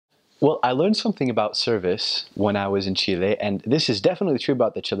Well, I learned something about service when I was in Chile, and this is definitely true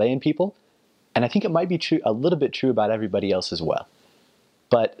about the Chilean people, and I think it might be true a little bit true about everybody else as well.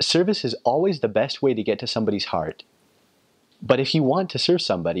 But service is always the best way to get to somebody's heart. But if you want to serve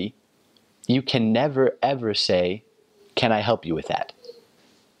somebody, you can never ever say, "Can I help you with that?"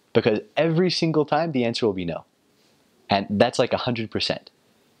 Because every single time the answer will be no. And that's like 100%.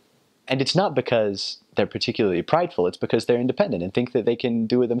 And it's not because they're particularly prideful, it's because they're independent and think that they can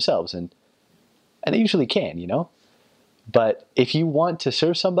do it themselves. And they usually can, you know? But if you want to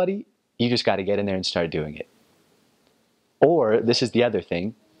serve somebody, you just got to get in there and start doing it. Or, this is the other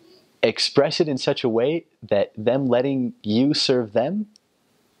thing, express it in such a way that them letting you serve them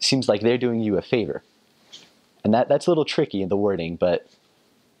seems like they're doing you a favor. And that's a little tricky in the wording, but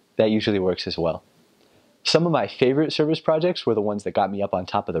that usually works as well. Some of my favorite service projects were the ones that got me up on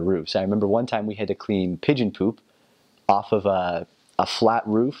top of the roofs. I remember one time we had to clean pigeon poop off of a flat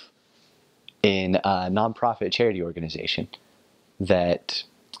roof in a nonprofit charity organization that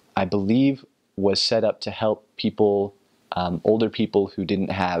I believe was set up to help people, older people who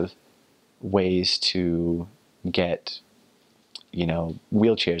didn't have ways to get,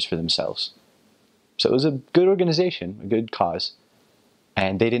 wheelchairs for themselves. So it was a good organization, a good cause.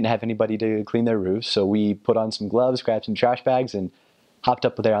 And they didn't have anybody to clean their roofs, so we put on some gloves, grabbed some trash bags, and hopped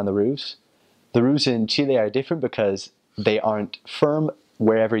up there on the roofs. The roofs in Chile are different because they aren't firm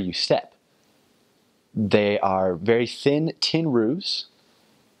wherever you step. They are very thin tin roofs,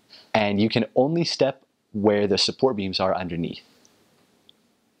 and you can only step where the support beams are underneath.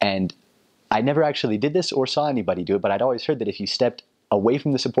 And I never actually did this or saw anybody do it, but I'd always heard that if you stepped away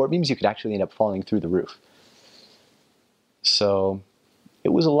from the support beams, you could actually end up falling through the roof. So it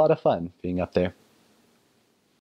was a lot of fun being up there.